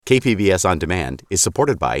KPBS On Demand is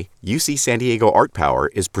supported by UC San Diego Art Power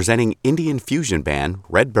is presenting Indian fusion band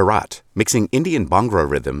Red Bharat, mixing Indian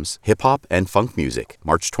Bhangra rhythms, hip-hop, and funk music,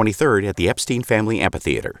 March 23rd at the Epstein Family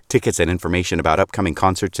Amphitheater. Tickets and information about upcoming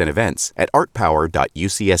concerts and events at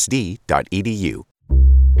artpower.ucsd.edu.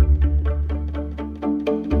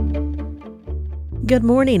 Good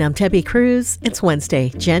morning, I'm Debbie Cruz. It's Wednesday,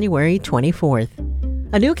 January 24th.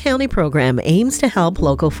 A new county program aims to help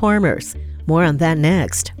local farmers. More on that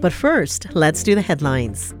next. But first, let's do the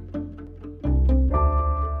headlines.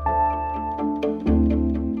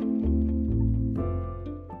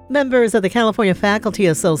 Members of the California Faculty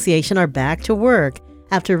Association are back to work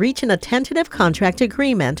after reaching a tentative contract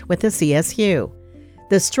agreement with the CSU.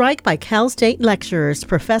 The strike by Cal State lecturers,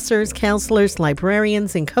 professors, counselors,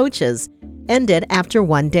 librarians, and coaches ended after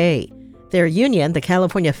one day. Their union, the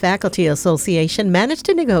California Faculty Association, managed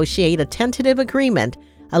to negotiate a tentative agreement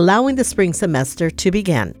allowing the spring semester to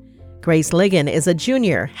begin. Grace Ligon is a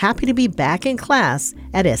junior, happy to be back in class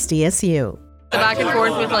at SDSU. The back and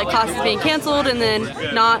forth with classes being canceled and then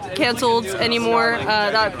not canceled anymore,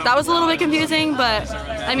 that was a little bit confusing, but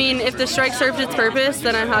I mean, if the strike served its purpose,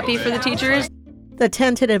 then I'm happy for the teachers. The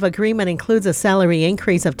tentative agreement includes a salary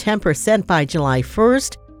increase of 10% by July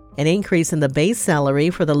 1st, an increase in the base salary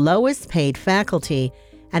for the lowest paid faculty,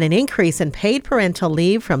 and an increase in paid parental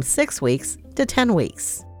leave from 6 weeks to 10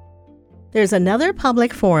 weeks. There's another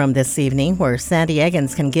public forum this evening where San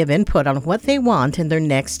Diegans can give input on what they want in their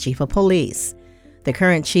next chief of police. The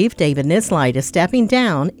current chief, David Nislide, is stepping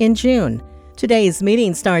down in June. Today's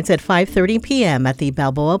meeting starts at 5:30 p.m. at the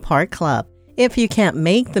Balboa Park Club. If you can't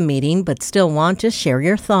make the meeting but still want to share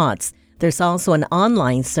your thoughts, there's also an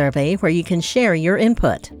online survey where you can share your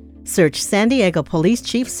input. Search San Diego Police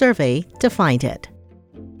Chief Survey to find it.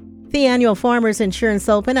 The annual Farmers Insurance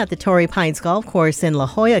Open at the Torrey Pines Golf Course in La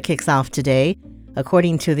Jolla kicks off today.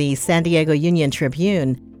 According to the San Diego Union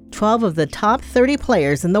Tribune, 12 of the top 30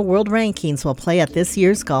 players in the world rankings will play at this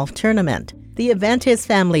year's golf tournament. The event is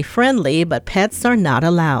family-friendly, but pets are not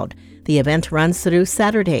allowed. The event runs through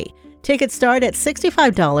Saturday. Tickets start at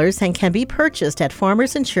 $65 and can be purchased at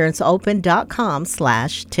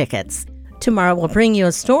farmersinsuranceopen.com/tickets. Tomorrow we'll bring you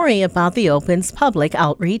a story about the Open's public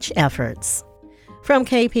outreach efforts. From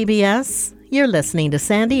KPBS, you're listening to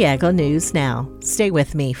San Diego News Now. Stay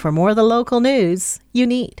with me for more of the local news you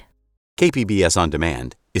need. KPBS On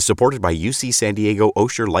Demand is supported by UC San Diego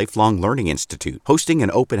Osher Lifelong Learning Institute, hosting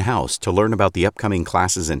an open house to learn about the upcoming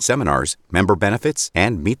classes and seminars, member benefits,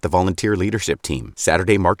 and meet the volunteer leadership team.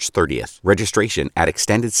 Saturday, March 30th. Registration at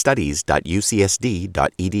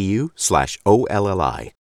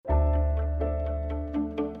extendedstudies.ucsd.edu/OLLI.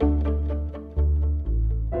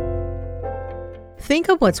 Think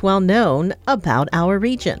of what's well known about our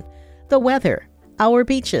region. The weather, our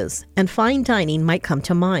beaches, and fine dining might come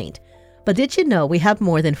to mind. But did you know we have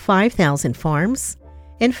more than 5,000 farms?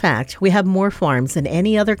 In fact, we have more farms than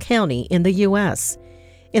any other county in the U.S.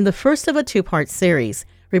 In the first of a two-part series,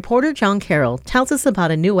 reporter John Carroll tells us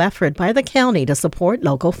about a new effort by the county to support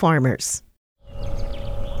local farmers.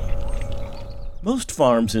 Most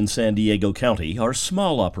farms in San Diego County are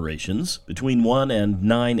small operations, between 1 and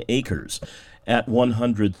 9 acres. At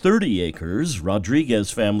 130 acres,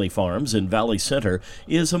 Rodriguez Family Farms in Valley Center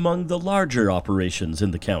is among the larger operations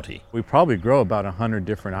in the county. We probably grow about 100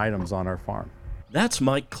 different items on our farm. That's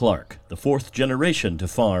Mike Clark, the fourth generation to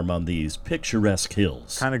farm on these picturesque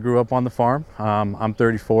hills. Kind of grew up on the farm. I'm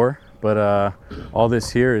 34, but all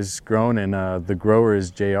this here is grown, and the grower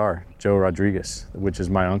is Joe Rodriguez, which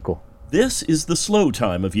is my uncle. This is the slow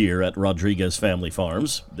time of year at Rodriguez Family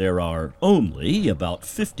Farms. There are only about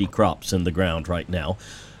 50 crops in the ground right now,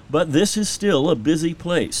 but this is still a busy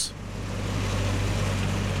place.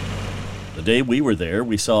 The day we were there,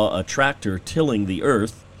 we saw a tractor tilling the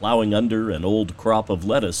earth, plowing under an old crop of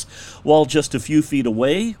lettuce, while just a few feet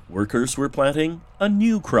away, workers were planting a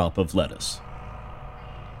new crop of lettuce.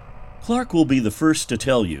 Clark will be the first to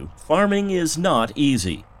tell you, farming is not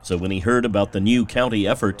easy. So when he heard about the new county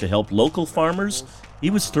effort to help local farmers, he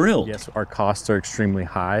was thrilled. Yes, our costs are extremely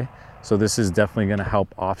high, so this is definitely going to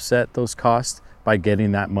help offset those costs by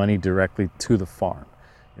getting that money directly to the farm.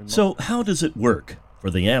 So how does it work? For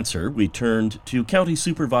the answer, we turned to County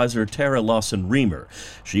Supervisor Tara Lawson-Reamer.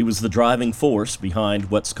 She was the driving force behind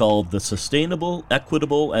what's called the Sustainable,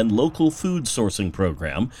 Equitable, and Local Food Sourcing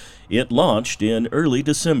Program. It launched in early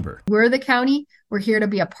December. We're the county. We're here to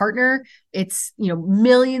be a partner. It's,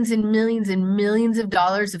 millions and millions and millions of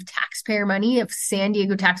dollars of taxpayer money, of San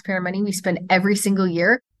Diego taxpayer money we spend every single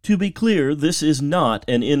year. To be clear, this is not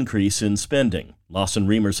an increase in spending. Lawson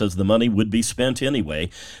Reamer says the money would be spent anyway.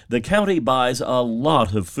 The county buys a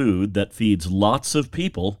lot of food that feeds lots of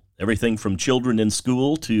people, everything from children in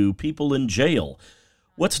school to people in jail.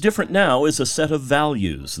 What's different now is a set of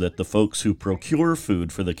values that the folks who procure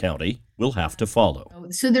food for the county will have to follow.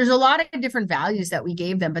 So there's a lot of different values that we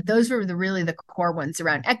gave them, but those were really the core ones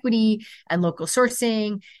around equity and local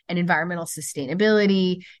sourcing and environmental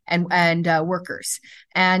sustainability and workers,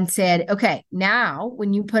 and said, okay, now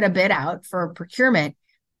when you put a bid out for procurement,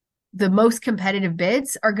 the most competitive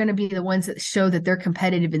bids are going to be the ones that show that they're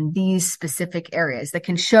competitive in these specific areas, that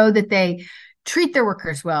can show that they treat their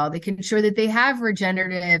workers well. They can ensure that they have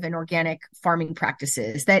regenerative and organic farming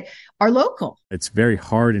practices that are local. It's very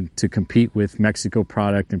hard to compete with Mexico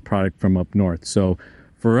product and product from up north. So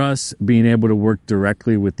for us, being able to work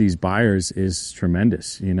directly with these buyers is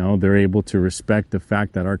tremendous. You know, they're able to respect the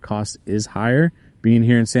fact that our cost is higher being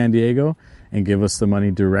here in San Diego and give us the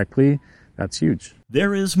money directly. That's huge.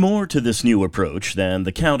 There is more to this new approach than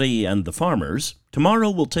the county and the farmers. Tomorrow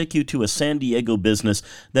we'll take you to a San Diego business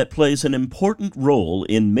that plays an important role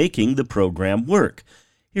in making the program work.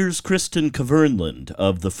 Here's Kristen Kavernland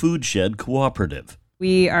of the Food Shed Cooperative.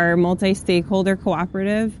 We are a multi-stakeholder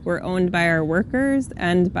cooperative. We're owned by our workers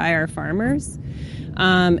and by our farmers.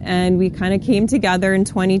 And we kind of came together in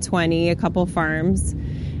 2020, a couple farms,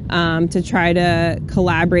 to try to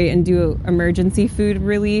collaborate and do emergency food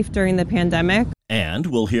relief during the pandemic. And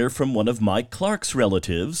we'll hear from one of Mike Clark's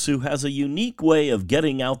relatives who has a unique way of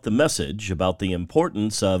getting out the message about the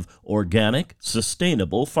importance of organic,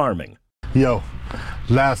 sustainable farming. Yo,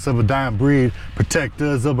 last of a dying breed,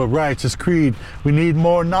 protectors of a righteous creed. We need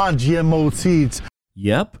more non-GMO seeds.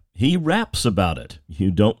 Yep, he raps about it.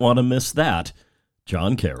 You don't want to miss that.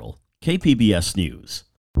 John Carroll, KPBS News.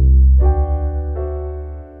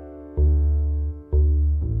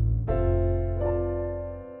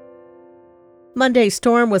 Monday's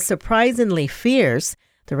storm was surprisingly fierce.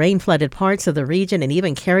 The rain flooded parts of the region and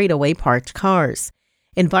even carried away parked cars.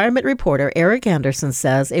 Environment reporter Eric Anderson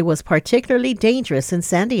says it was particularly dangerous in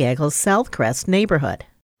San Diego's South Crest neighborhood.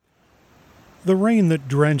 The rain that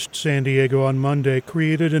drenched San Diego on Monday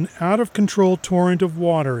created an out-of-control torrent of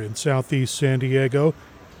water in southeast San Diego.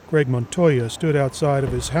 Greg Montoya stood outside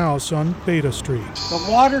of his house on Beta Street. The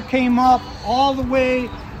water came up all the way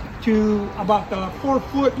to about the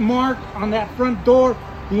 4-foot mark on that front door.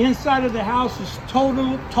 The inside of the house is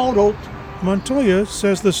totaled. Montoya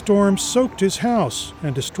says the storm soaked his house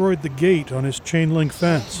and destroyed the gate on his chain-link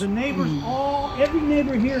fence. The neighbors, every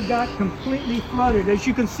neighbor here got completely flooded. As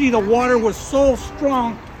you can see, the water was so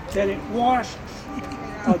strong that it washed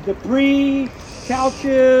debris,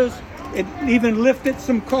 couches. It even lifted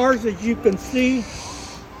some cars, as you can see.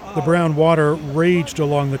 The brown water raged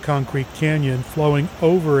along the concrete canyon, flowing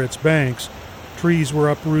over its banks. Trees were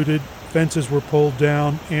uprooted, fences were pulled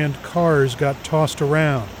down, and cars got tossed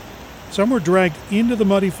around. Some were dragged into the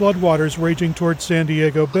muddy floodwaters raging toward San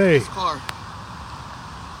Diego Bay. This car.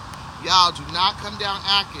 Y'all do not come down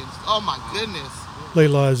Atkins. Oh my goodness.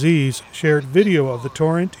 Layla Aziz shared video of the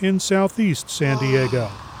torrent in southeast San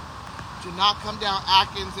Diego. Do not come down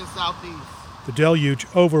Atkins in southeast. The deluge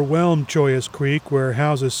overwhelmed Choyas Creek, where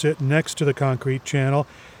houses sit next to the concrete channel.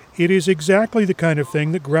 It is exactly the kind of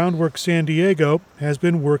thing that Groundwork San Diego has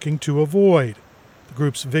been working to avoid. The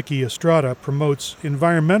group's Vicky Estrada promotes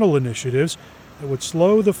environmental initiatives that would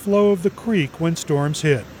slow the flow of the creek when storms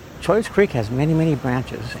hit. Choyas Creek has many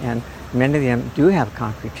branches, and many of them do have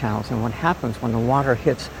concrete channels. And what happens when the water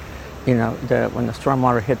hits, when the storm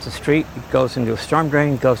water hits the street, it goes into a storm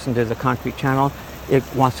drain, goes into the concrete channel. It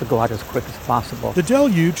wants to go out as quick as possible. The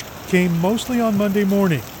deluge came mostly on Monday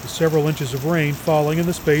morning, with several inches of rain falling in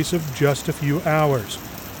the space of just a few hours.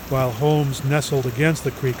 While homes nestled against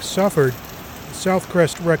the creek suffered, the South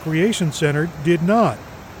Crest Recreation Center did not.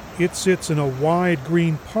 It sits in a wide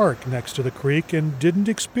green park next to the creek and didn't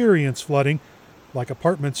experience flooding like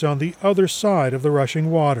apartments on the other side of the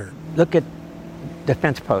rushing water. Look at the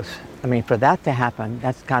fence posts. I mean, for that to happen,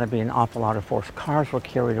 that's got to be an awful lot of force. Cars were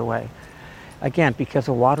carried away. Again, because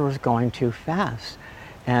the water was going too fast.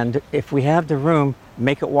 And if we have the room,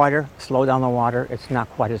 make it wider, slow down the water, it's not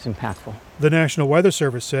quite as impactful. The National Weather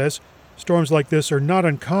Service says storms like this are not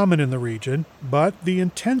uncommon in the region, but the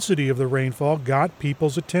intensity of the rainfall got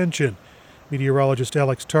people's attention. Meteorologist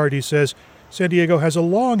Alex Tardy says San Diego has a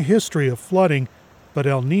long history of flooding, but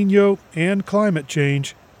El Nino and climate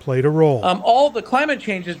change played a role. All the climate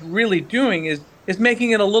change is really doing is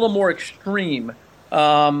making it a little more extreme.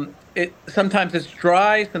 Sometimes it's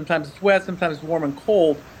dry, sometimes it's wet, sometimes it's warm and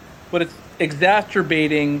cold, but it's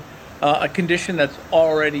exacerbating a condition that's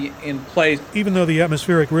already in place. Even though the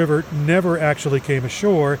atmospheric river never actually came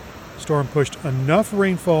ashore, The storm pushed enough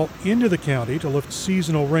rainfall into the county to lift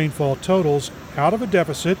seasonal rainfall totals out of a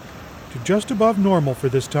deficit to just above normal for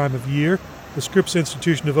this time of year. The Scripps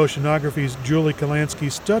Institution of Oceanography's Julie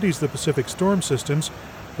Kalansky studies the Pacific storm systems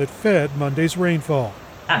that fed Monday's rainfall.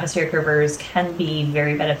 Atmospheric rivers can be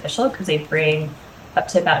very beneficial because they bring up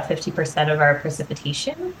to about 50% of our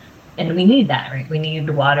precipitation. And we need that, right? We need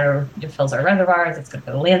water. It fills our reservoirs. It's good for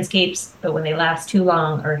the landscapes. But when they last too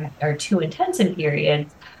long or are too intense in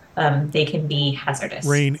periods, they can be hazardous.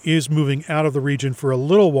 Rain is moving out of the region for a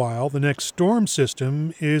little while. The next storm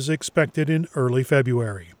system is expected in early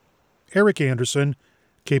February. Eric Anderson,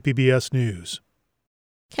 KPBS News.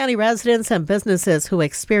 County residents and businesses who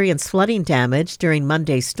experienced flooding damage during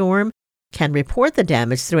Monday's storm can report the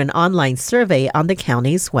damage through an online survey on the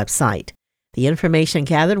county's website. The information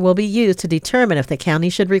gathered will be used to determine if the county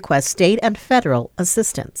should request state and federal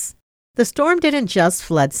assistance. The storm didn't just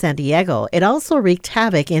flood San Diego, it also wreaked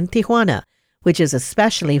havoc in Tijuana, which is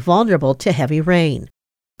especially vulnerable to heavy rain.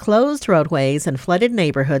 Closed roadways and flooded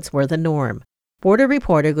neighborhoods were the norm. Border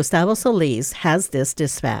reporter Gustavo Solis has this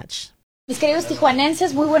dispatch. Mis queridos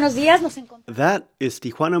tijuanenses, muy buenos días. That is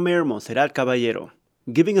Tijuana Mayor Monserrat Caballero,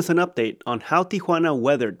 giving us an update on how Tijuana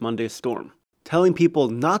weathered Monday's storm, telling people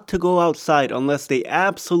not to go outside unless they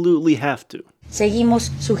absolutely have to.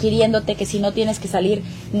 Seguimos sugiriéndote que si no tienes que salir,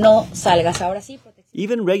 no salgas. Ahora sí.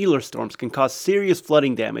 Even regular storms can cause serious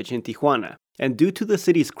flooding damage in Tijuana, and due to the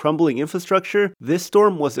city's crumbling infrastructure, this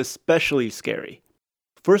storm was especially scary.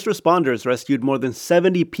 First responders rescued more than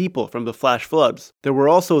 70 people from the flash floods. There were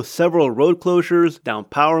also several road closures,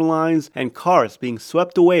 downed power lines, and cars being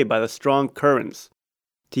swept away by the strong currents.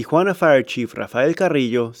 Tijuana Fire Chief Rafael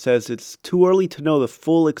Carrillo says it's too early to know the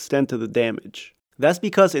full extent of the damage. That's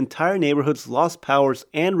because entire neighborhoods lost powers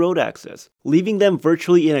and road access, leaving them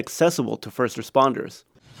virtually inaccessible to first responders.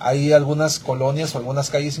 Hay algunas colonias o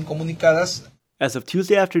algunas calles incomunicadas. As of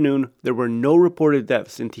Tuesday afternoon, there were no reported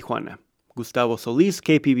deaths in Tijuana. Gustavo Solis,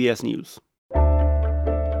 KPBS News.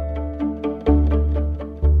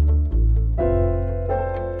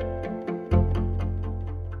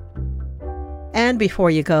 And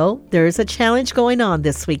before you go, there is a challenge going on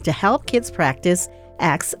this week to help kids practice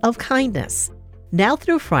acts of kindness. Now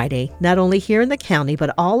through Friday, not only here in the county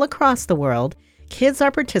but all across the world, kids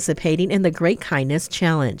are participating in the Great Kindness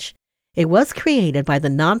Challenge. It was created by the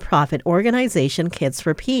nonprofit organization Kids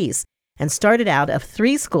for Peace and started out of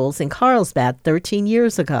 3 schools in Carlsbad 13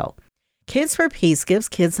 years ago. Kids for Peace gives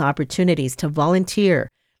kids opportunities to volunteer,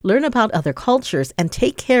 learn about other cultures, and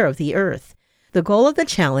take care of the earth. The goal of the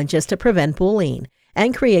challenge is to prevent bullying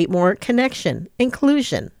and create more connection,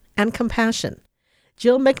 inclusion, and compassion.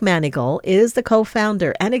 Jill McManigal is the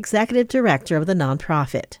co-founder and executive director of the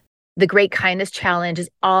nonprofit. The Great Kindness Challenge is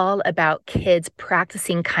all about kids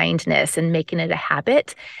practicing kindness and making it a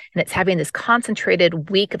habit. And it's having this concentrated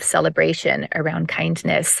week of celebration around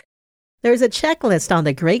kindness. There's a checklist on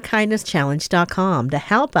the GreatKindnessChallenge.com to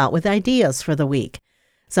help out with ideas for the week.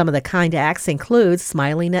 Some of the kind acts include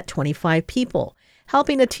smiling at 25 people,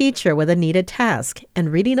 helping a teacher with a needed task,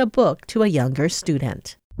 and reading a book to a younger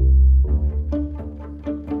student.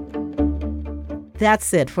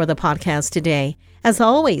 That's it for the podcast today. As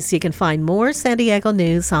always, you can find more San Diego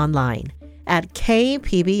news online at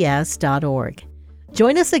kpbs.org.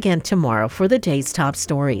 Join us again tomorrow for the day's top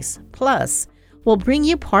stories. Plus, we'll bring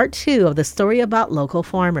you part 2 of the story about local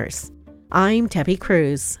farmers. I'm Debbie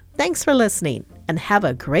Cruz. Thanks for listening and have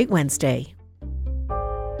a great Wednesday.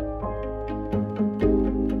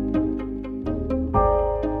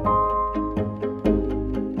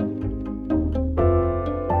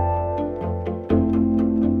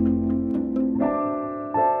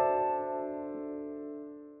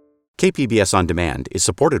 KPBS On Demand is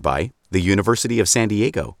supported by the University of San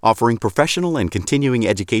Diego, offering professional and continuing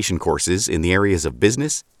education courses in the areas of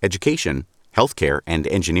business, education, healthcare, and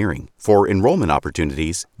engineering. For enrollment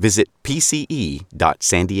opportunities, visit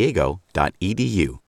pce.sandiego.edu.